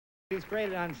He's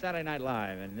created on Saturday Night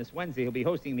Live, and this Wednesday he'll be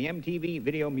hosting the MTV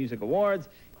Video Music Awards.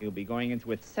 He'll be going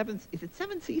into its seventh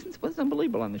seasons? Well, it's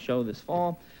unbelievable on the show this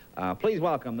fall. Please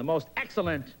welcome the most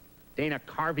excellent Dana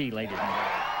Carvey, ladies and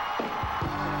gentlemen.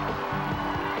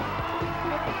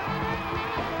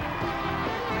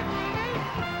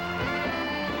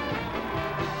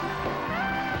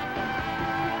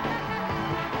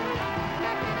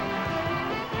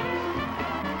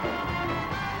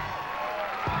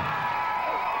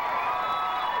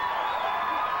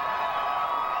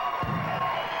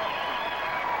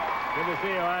 Good to see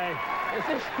you.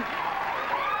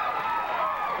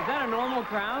 Is that a normal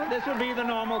crowd? This would be the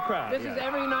normal crowd. This is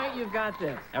every night you've got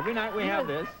this. Every night we have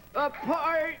this.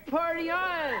 Party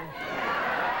on!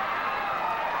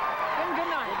 And good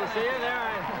night. Good to see you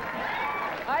there.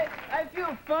 I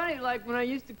feel funny like when I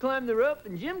used to climb the rope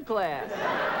in gym class.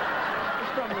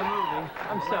 It's from the movie.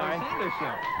 I'm sorry.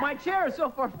 My chair is so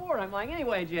far forward. I'm like,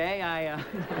 anyway, Jay,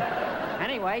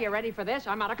 Anyway, you ready for this?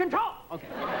 I'm out of control. Okay.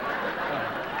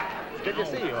 Good to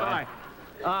see you. Sorry.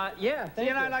 Yeah, See, you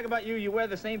know what I like about you? You wear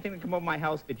the same thing that come over my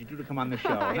house that you do to come on the show,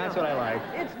 and that's what I like.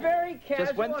 It's very casual.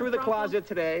 Just went through the closet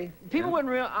today. People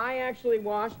wouldn't realize I actually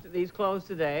washed these clothes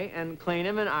today and cleaned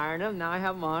them and ironed them. Now I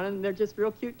have them on, and they're just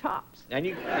real cute tops. Well,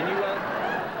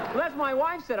 that's my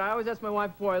wife said. I always ask my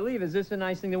wife before I leave, is this a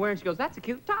nice thing to wear? And she goes, that's a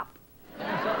cute top.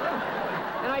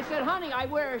 And I said, honey, I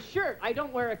wear a shirt. I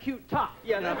don't wear a cute top.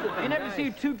 Yeah, that's the thing. You never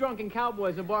see two drunken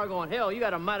cowboys in a bar going, hell, you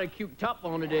got a mighty cute top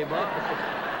on today, bud.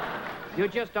 You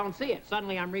just don't see it.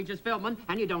 Suddenly I'm Regis Philbin,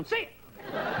 and you don't see it.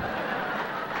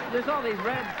 There's all these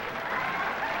reds.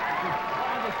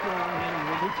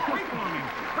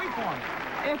 Freeforming.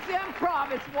 It's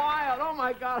improv. It's wild. Oh,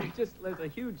 my God. There's a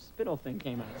huge spittle thing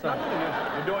came out. Sorry.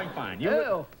 You're doing fine.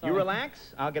 You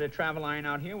relax. I'll get a travel iron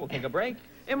out here. We'll take a break.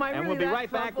 Am I really And we'll be right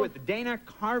troubled? back with Dana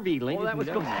Carvey, ladies and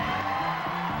gentlemen.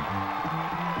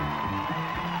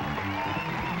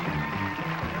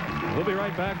 We'll be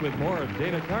right back with more of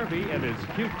Dana Carvey and his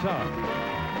cute talk.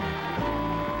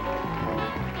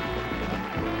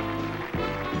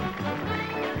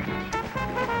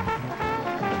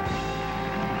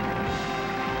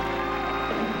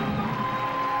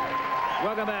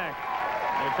 Welcome back.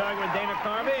 We're talking with Dana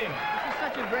Carvey. This is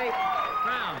such a great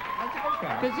crowd.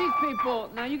 Because these people,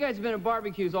 now you guys have been at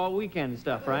barbecues all weekend and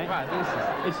stuff, right? Right,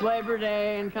 It's Labor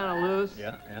Day and kind of loose.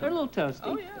 Yeah. They're a little toasty.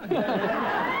 Oh,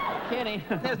 yeah. Kidding.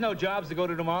 There's no jobs to go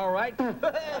to tomorrow, right? Well,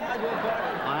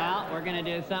 we're going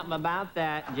to do something about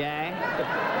that, Jay.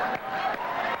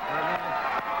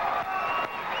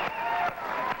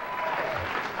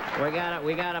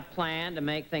 We got a plan to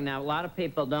make things. Now, a lot of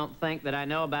people don't think that I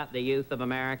know about the youth of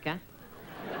America.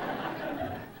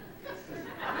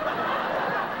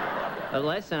 But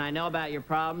listen, I know about your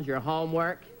problems, your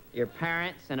homework, your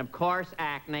parents, and of course,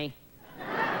 acne.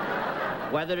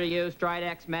 Whether to use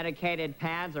Stridex medicated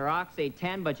pads or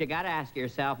Oxy-10, but you gotta ask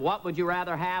yourself, what would you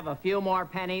rather have, a few more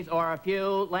pennies or a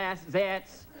few less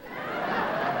zits? You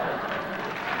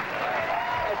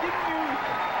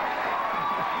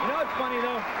know what's funny,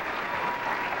 though?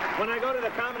 When I go to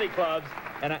the comedy clubs,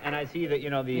 and I see that, you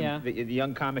know, the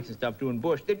young comics and stuff doing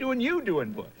Bush, they're doing you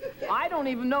doing Bush. I don't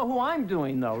even know who I'm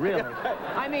doing, though, really.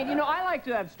 I mean, you know, I like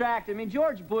to abstract. I mean,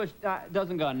 George Bush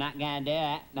doesn't go, not gonna do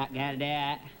it, not gonna do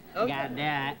it, gotta do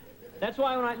it. That's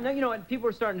why when you know, people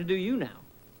are starting to do you now.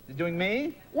 They're doing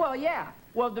me? Well, yeah.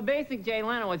 Well, the basic Jay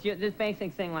Leno is this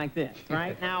basic thing like this,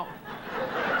 right? Now,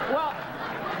 well,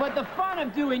 but the fun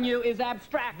of doing you is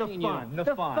abstracting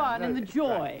the fun. And the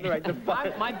joy. Right, the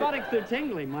fun. My buttocks are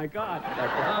tingling, my God.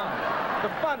 The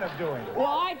fun of doing it. Well,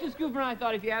 I just goofed around. I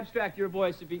thought if you abstract your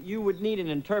voice, you would need an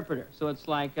interpreter. So it's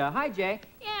like, hi, Jay.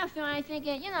 Yeah, so I think,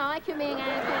 you know, I could be an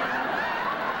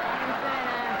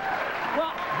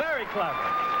Well, very clever.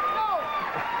 No!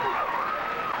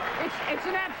 It's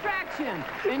an abstraction.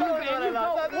 And you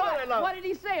go, what did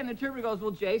he say? And the interpreter goes,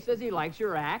 well, Jay says he likes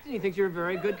your act, and he thinks you're a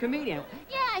very good comedian.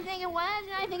 Yeah, I think it was,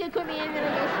 and I think it could be anything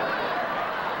really good.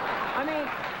 I mean,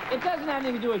 it doesn't have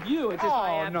anything to do with you. It's just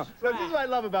no. Look, this is what I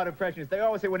love about impressionists. They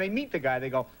always say, when they meet the guy, they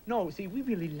go, no, see, we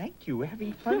really like you. We're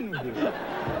having fun with you.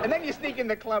 And then you sneak in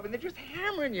the club, and they're just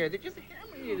hammering you. They're just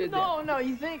hammering you to death. No,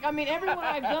 you think, I mean, everyone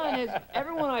I've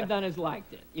done has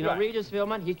liked it. You know, Regis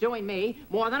Philbin, he's doing me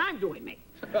more than I'm doing me.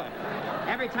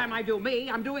 Every time I do me,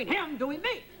 I'm doing him doing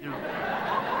me. You know.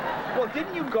 Well,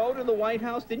 didn't you go to the White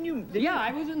House? Didn't you?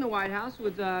 I was in the White House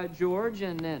with George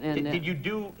and did you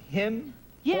do him?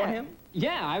 Yeah. For him?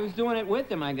 Yeah, I was doing it with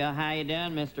him. I go, how you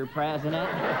doing, Mr. President?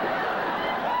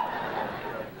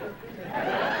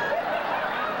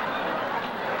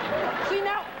 See,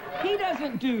 now, he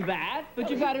doesn't do that, but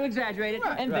you've got to exaggerate it,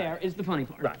 and there is the funny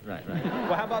part. Right.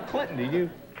 Well, how about Clinton? Did you?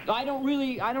 I don't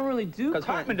really do Because Clinton.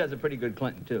 Hartman does a pretty good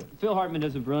Clinton, too. Phil Hartman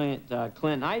does a brilliant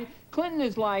Clinton. Clinton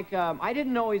is like, I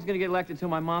didn't know he was going to get elected until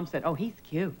my mom said, oh, he's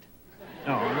cute. Oh,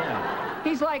 yeah.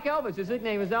 He's like Elvis. His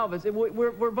nickname is Elvis.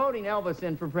 We're voting Elvis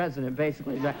in for president,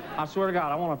 basically. I swear to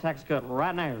God, I want a tax cut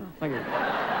right now. Thank you.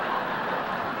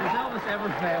 Has Elvis ever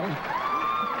failed?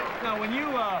 No, when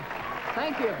you,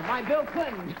 Thank you. My Bill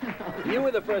Clinton. you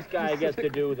were the first guy, I guess, to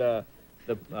do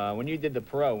when you did the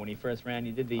Perot, when he first ran,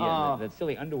 you did the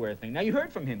silly underwear thing. Now, you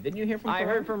heard from him. Didn't you hear from Perot? I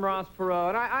heard from Ross Perot,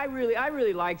 and I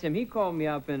really liked him. He called me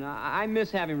up, and I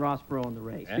miss having Ross Perot in the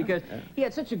race because he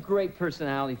had such a great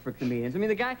personality for comedians. I mean,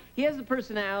 the guy, he has the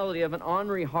personality of an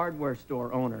ornery hardware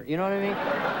store owner. You know what I mean?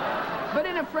 But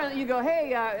in a friend, you go,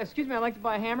 hey, excuse me, I'd like to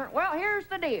buy a hammer. Well, here's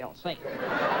the deal, see.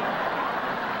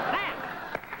 Now,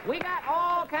 we got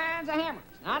all kinds of hammers.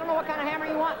 I don't know what kind of hammer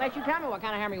you want. Let you tell me what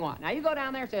kind of hammer you want. Now, you go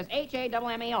down there, it says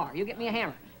H-A-M-M-E-R. You get me a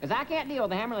hammer. Because I can't deal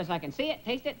with the hammer unless I can see it,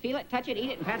 taste it, feel it, touch it,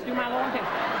 eat it, and pass it through my lower intestine.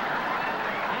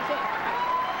 That's it.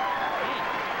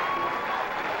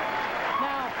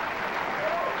 Now,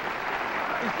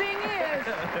 the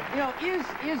thing is,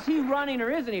 is he running or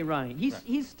isn't he running?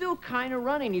 He's still kind of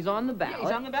running. He's on the ballot. Yeah,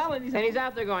 he's on the ballot. And he's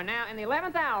out there going, now, in the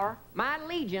 11th hour, my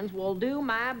legions will do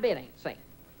my bidding. See?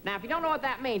 Now, if you don't know what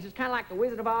that means, it's kind of like the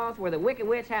Wizard of Oz, where the Wicked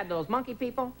Witch had those monkey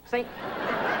people. See?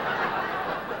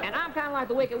 And I'm kind of like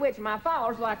the Wicked Witch, and my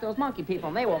followers are like those monkey people,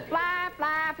 and they will fly,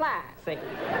 fly, fly. See?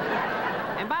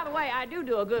 And by the way, I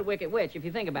do a good Wicked Witch, if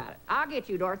you think about it. I'll get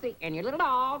you, Dorothy, and your little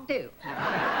dog, too. Now,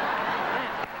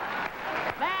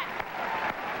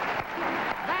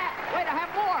 wait, I have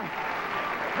more.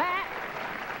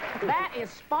 That is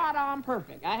spot on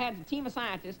perfect. I had a team of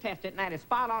scientists test it, and that is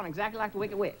spot on exactly like the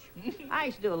Wicked Witch. I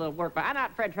used to do a little work, but I'm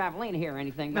not Fred Travelina here or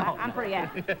anything, but I'm pretty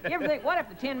active. You ever think, what if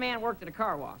the Tin Man worked at a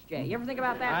car wash, Jay? You ever think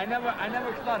about that? I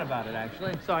never thought about it,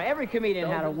 actually. Sorry, every comedian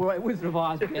had a Wizard of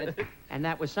Oz bit, and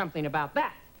that was something about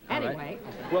that. Anyway.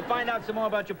 Right. We'll find out some more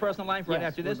about your personal life right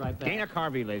after this. Right back. Dana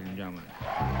Carvey, ladies and gentlemen.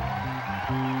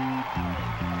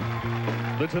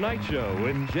 The Tonight Show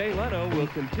with Jay Leno will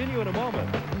continue in a moment.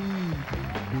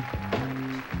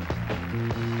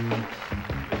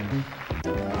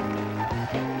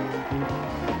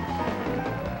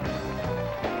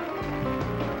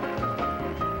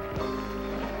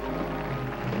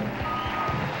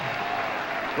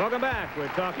 Welcome back. We're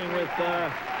talking with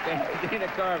Dana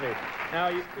Carvey. Now,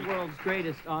 The world's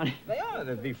greatest audience. They are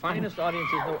the finest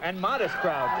audiences, and modest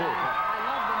crowd, too.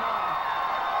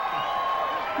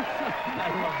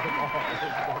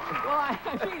 Well, I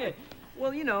mean it.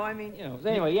 Well,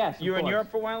 anyway, yes. You were in Europe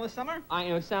for a while this summer? I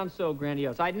know, it sounds so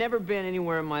grandiose. I'd never been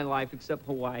anywhere in my life except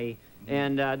Hawaii,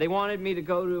 and they wanted me to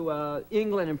go to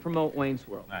England and promote Wayne's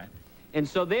World. Right. And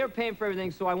so they were paying for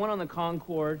everything, so I went on the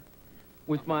Concorde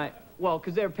with my, well,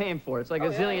 because they were paying for it. It's like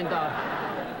 $1 zillion.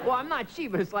 Well, I'm not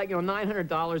cheap, but it's like,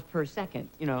 $900 per second,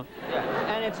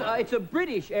 And it's a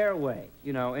British airway,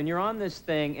 and you're on this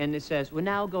thing, and it says, we're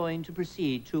now going to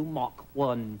proceed to Mach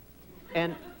 1.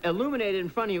 And illuminated in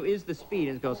front of you is the speed.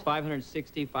 It goes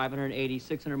 560, 580,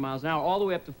 600 miles an hour, all the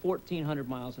way up to 1,400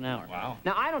 miles an hour. Wow.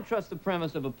 Now, I don't trust the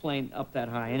premise of a plane up that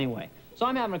high anyway. So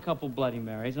I'm having a couple Bloody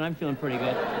Marys, and I'm feeling pretty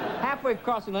good. Halfway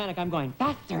across the Atlantic, I'm going,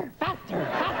 faster, faster,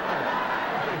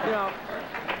 faster.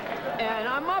 And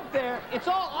I'm up there. It's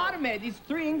all automated. These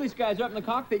 3 English guys are up in the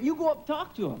cockpit. You go up and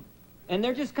talk to them. And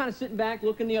they're just kind of sitting back,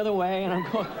 looking the other way, and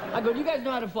I go, do you guys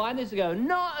know how to fly this? They go,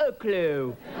 not a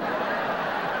clue.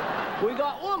 We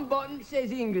got one button that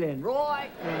says England,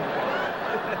 right?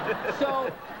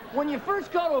 So, when you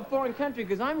first go to a foreign country,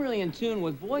 because I'm really in tune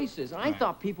with voices, and I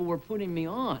thought people were putting me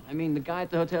on. I mean, the guy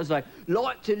at the hotel's like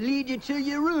to lead you to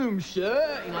your room,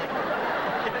 sir. And like,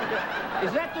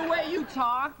 is that the way you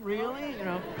talk, really?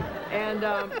 And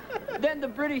then the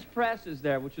British press is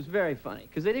there, which was very funny,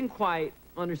 because they didn't quite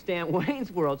understand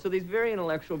Wayne's World. So these very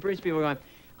intellectual British people were going,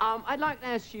 I'd like to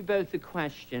ask you both a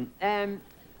question.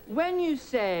 When you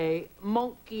say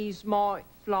monkeys might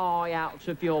fly out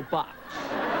of your butt,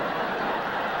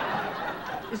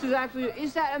 is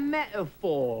that a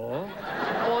metaphor?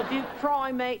 Or do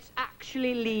primates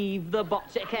actually leave the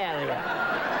buttock area?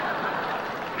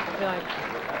 Like,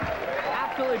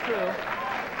 absolutely true.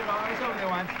 I was over there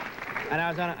once, and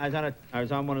I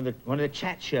was on one of the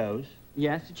chat shows.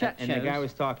 Yes, the chat shows. And the guy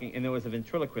was talking, and there was a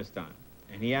ventriloquist on,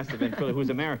 and he asked the ventriloquist, who's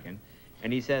American,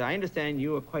 and he said, I understand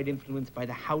you are quite influenced by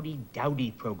the Howdy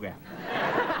Dowdy program.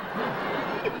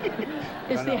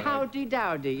 It's the Howdy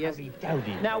Dowdy, yes. Howdy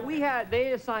Dowdy. Now,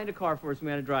 they assigned a car for us, and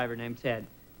we had a driver named Ted.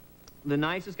 The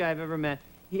nicest guy I've ever met.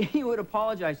 He would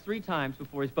apologize 3 times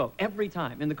before he spoke, every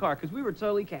time in the car, because we were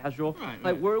totally casual. Right.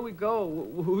 Like, where do we go?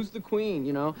 Who's the queen,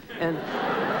 And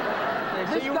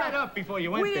So you read up before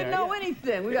you went there. We didn't know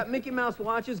anything. We got Mickey Mouse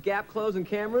watches, Gap clothes, and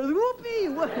cameras. Whoopee!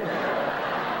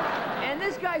 And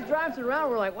this guy's driving around.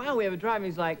 We're like, wow, we have a driver.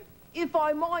 He's like, if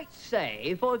I might say,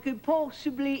 if I could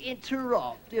possibly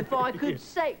interrupt, if I could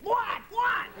say, what?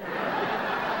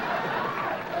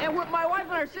 And my wife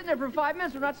and I are sitting there for 5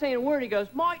 minutes. We're not saying a word. He goes,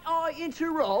 might I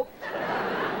interrupt?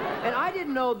 And I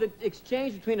didn't know the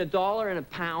exchange between $1 and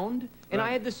 £1. And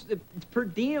I had this per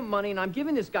diem money, and I'm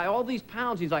giving this guy all these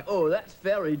pounds. He's like, oh, that's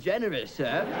very generous,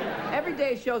 sir. Every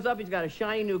day he shows up, he's got a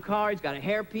shiny new car, he's got a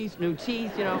hairpiece, new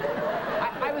teeth, you know.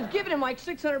 I was giving him like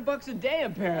 $600 a day,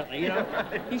 apparently, you know.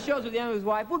 He shows with the end of his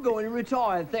wife, we're going to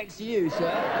retire, thanks to you,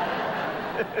 sir.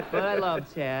 But I love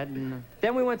Ted. And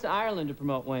then we went to Ireland to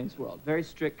promote Wayne's World. Very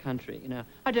strict country, you know.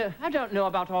 I don't know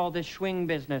about all this swing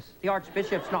business. The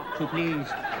Archbishop's not too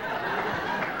pleased.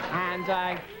 And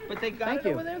But they got it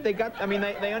over there? They got, I mean,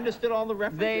 they understood all the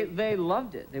references? They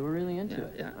loved it. They were really into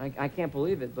it. Yeah. I can't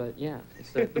believe it, but yeah.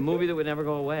 It's the movie that would never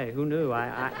go away. Who knew?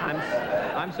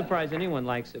 I'm surprised anyone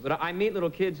likes it. But I meet little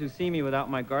kids who see me without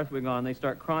my Garth wig on. They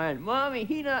start crying, Mommy,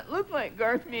 he not look like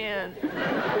Garth man.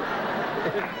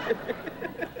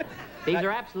 These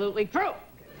are absolutely true.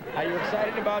 Are you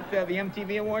excited about the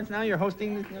MTV Awards now? You're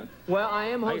hosting this? Well, I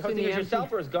am hosting Are you hosting it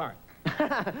yourself or is Garth?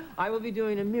 I will be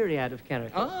doing a myriad of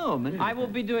characters. Oh, I will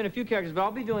be doing a few characters, but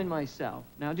I'll be doing myself.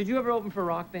 Now, did you ever open for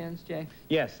rock bands, Jay?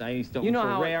 Yes, I used to open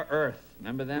for Rare Earth.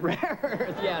 Remember them? Rare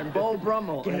Earth, yeah, and Bo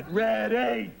Brummel. Get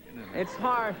ready! It's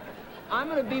hard. I'm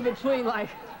going to be between, like,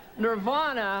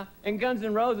 Nirvana and Guns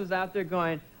N' Roses out there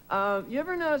going, you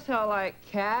ever notice how, like,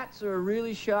 cats are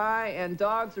really shy and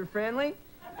dogs are friendly?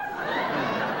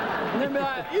 And they'll be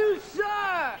like, you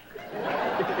suck!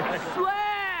 Slash!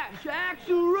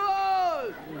 Axl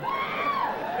Rose!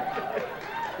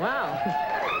 Wow.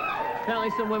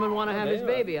 Apparently some women want to have his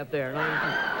baby up there.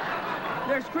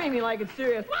 They're screaming like it's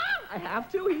serious. I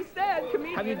have to, he said,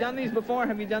 comedian. Have you done these before?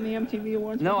 Have you done the MTV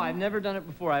Awards? No, I've never done it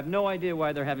before. I have no idea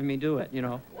why they're having me do it, you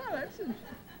know. Well, that's...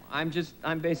 I'm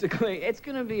basically, it's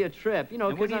going to be a trip, you know.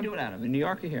 And what do you do it out of, in New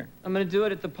York or here? I'm going to do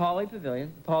it at the Poly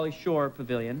Pavilion, the Poly Shore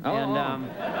Pavilion. Oh.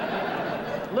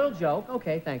 And, little joke,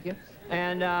 okay, thank you.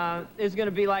 And there's going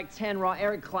to be like 10 raw,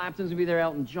 Eric Clapton's going to be there,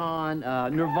 Elton John,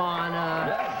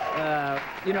 Nirvana,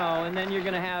 you know, and then you're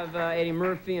going to have Eddie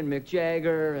Murphy and Mick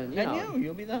Jagger. And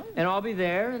you'll be there? And I'll be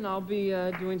there, and I'll be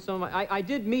doing some of my, I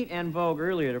did meet En Vogue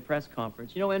earlier at a press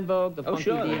conference. You know En Vogue, the funky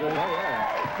sure. Beatles? Oh,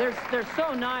 yeah. They're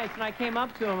so nice, and I came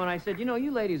up to them and I said, you know,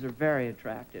 you ladies are very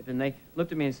attractive. And they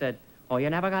looked at me and said, oh, you're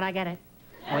never gonna get it.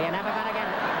 Oh, you're never gonna get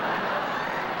it.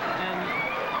 And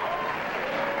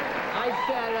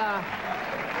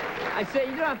I said,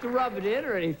 you don't have to rub it in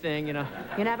or anything, you know.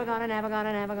 You're never gonna.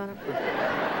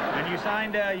 And you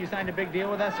signed a big deal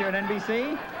with us here at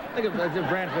NBC? Look at the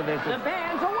brand for this. The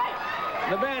band's awake.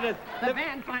 The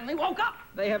band finally woke up.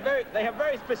 They have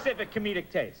very specific comedic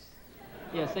tastes.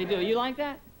 Yes, they do. You like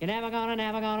that? You're never gonna.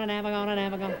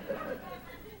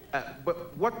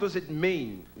 But what does it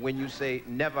mean when you say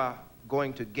never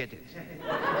going to get it?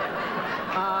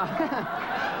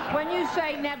 When you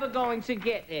say never going to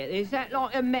get it, is that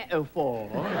like a metaphor?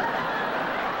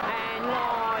 And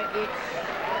like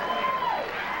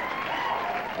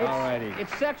Alrighty.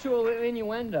 It's sexual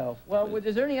innuendo. Well,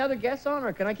 is there any other guests on,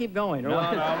 or can I keep going? No, we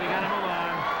gotta move on.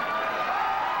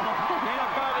 Dana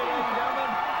Carvey, ladies and gentlemen.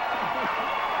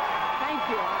 Thank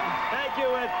you. Thank you.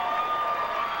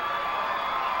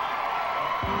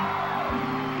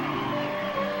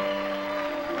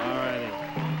 Alrighty.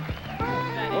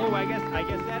 Oh, I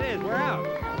guess that is. We're out.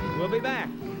 We'll be back.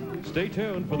 Stay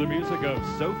tuned for the music of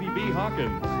Sophie B.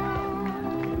 Hawkins.